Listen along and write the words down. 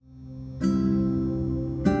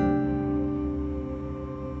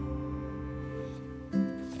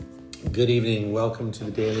Good evening. Welcome to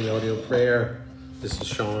the Daily Audio Prayer. This is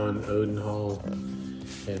Sean Odenhall,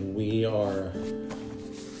 and we are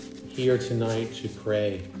here tonight to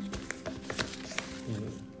pray.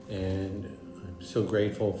 And I'm so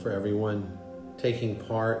grateful for everyone taking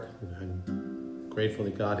part. I'm grateful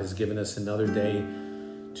that God has given us another day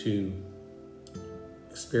to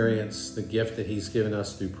experience the gift that He's given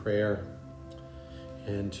us through prayer,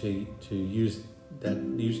 and to use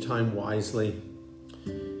time wisely.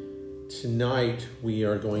 Tonight, we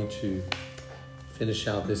are going to finish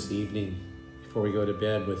out this evening before we go to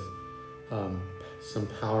bed with some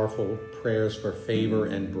powerful prayers for favor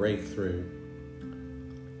and breakthrough.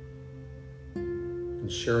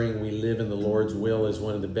 Ensuring we live in the Lord's will is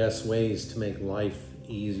one of the best ways to make life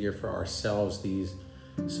easier for ourselves. These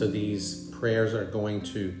prayers are going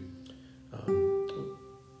to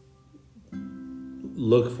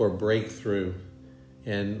look for breakthrough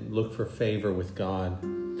and look for favor with God.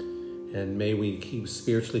 And may we keep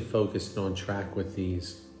spiritually focused and on track with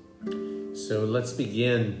these. So let's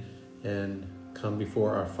begin and come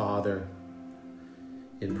before our Father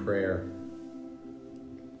in prayer.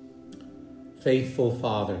 Faithful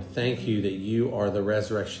Father, thank you that you are the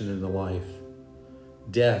resurrection and the life.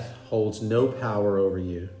 Death holds no power over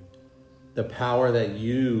you. The power that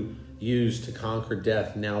you used to conquer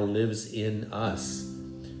death now lives in us.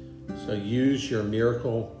 So use your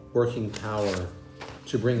miracle working power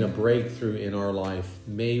to bring a breakthrough in our life.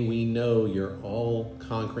 May we know your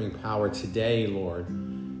all-conquering power today, Lord.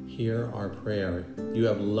 Hear our prayer. You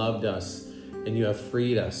have loved us and you have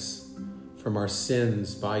freed us from our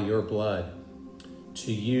sins by your blood.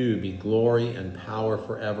 To you be glory and power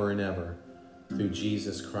forever and ever through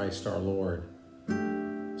Jesus Christ our Lord.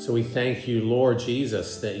 So we thank you, Lord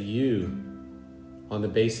Jesus, that you, on the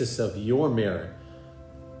basis of your merit,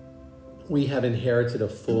 we have inherited a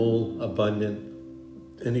full, abundant,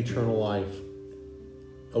 and eternal life.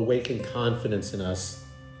 Awaken confidence in us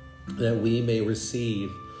that we may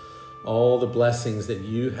receive all the blessings that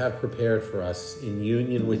you have prepared for us in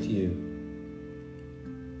union with you.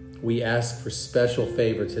 We ask for special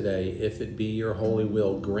favor today. If it be your holy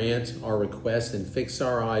will, grant our request and fix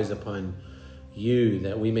our eyes upon you,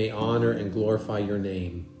 that we may honor and glorify your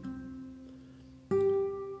name.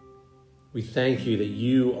 We thank you that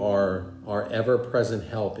you are our ever-present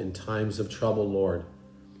help in times of trouble, Lord.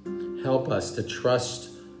 Help us to trust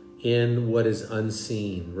in what is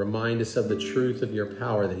unseen. Remind us of the truth of your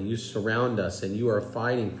power, that you surround us and you are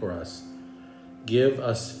fighting for us. Give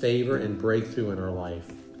us favor and breakthrough in our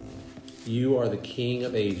life. You are the King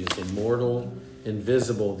of ages, immortal,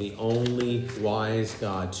 invisible, the only wise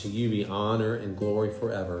God. To you be honor and glory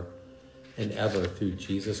forever and ever through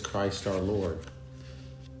Jesus Christ our Lord.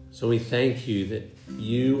 So we thank you that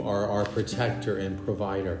you are our protector and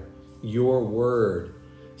provider. Your word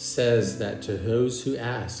says that to those who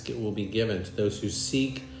ask, it will be given. To those who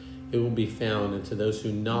seek, it will be found. And to those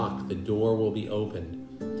who knock, the door will be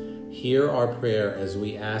opened. Hear our prayer as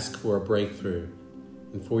we ask for a breakthrough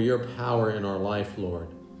and for your power in our life, Lord.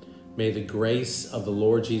 May the grace of the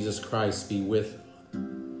Lord Jesus Christ be with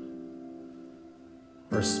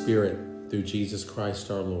our spirit through Jesus Christ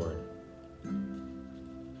our Lord.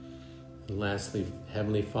 And lastly,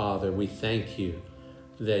 Heavenly Father, we thank you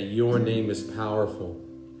that your name is powerful.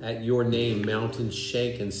 At your name, mountains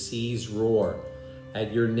shake and seas roar.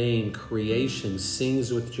 At your name, creation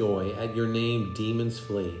sings with joy. At your name, demons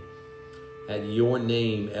flee. At your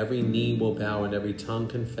name, every knee will bow and every tongue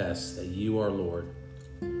confess that you are Lord.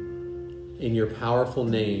 In your powerful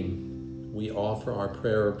name, we offer our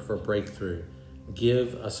prayer for breakthrough.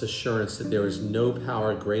 Give us assurance that there is no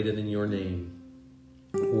power greater than your name.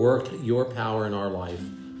 Work your power in our life.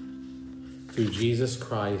 Through Jesus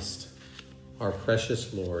Christ, our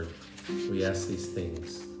precious Lord, we ask these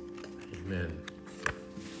things. Amen.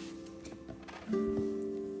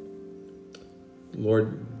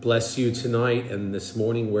 Lord, bless you tonight and this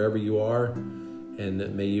morning wherever you are,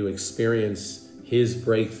 and may you experience His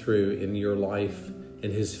breakthrough in your life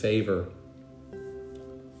and His favor.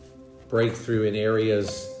 Breakthrough in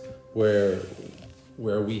areas where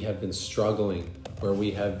we have been struggling, where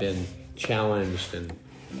we have been challenged and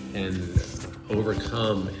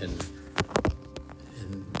overcome, and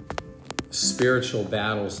spiritual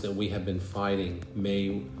battles that we have been fighting.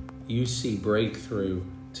 May you see breakthrough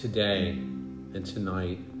today and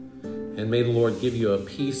tonight. And may the Lord give you a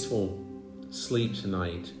peaceful sleep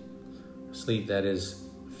tonight, sleep that is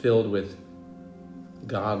filled with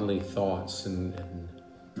godly thoughts and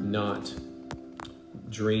not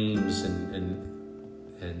dreams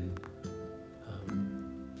and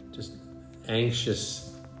just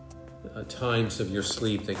anxious times of your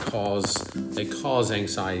sleep that cause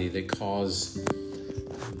anxiety, that cause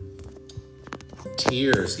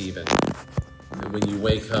tears even. And when you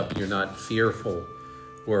wake up, you're not fearful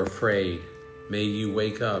or afraid. May you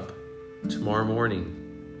wake up tomorrow morning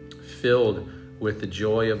filled with the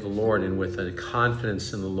joy of the Lord and with a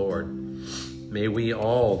confidence in the Lord. May we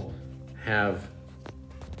all have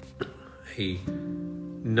a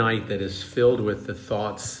night that is filled with the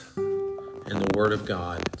thoughts and the Word of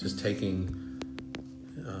God, just taking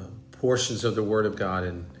portions of the Word of God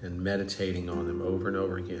and meditating on them over and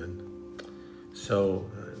over again. So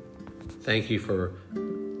thank you for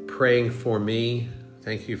praying for me.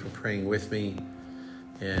 Thank you for praying with me.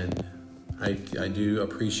 And I do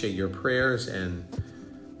appreciate your prayers, and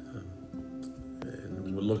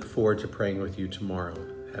we'll look forward to praying with you tomorrow.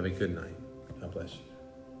 Have a good night. God bless you.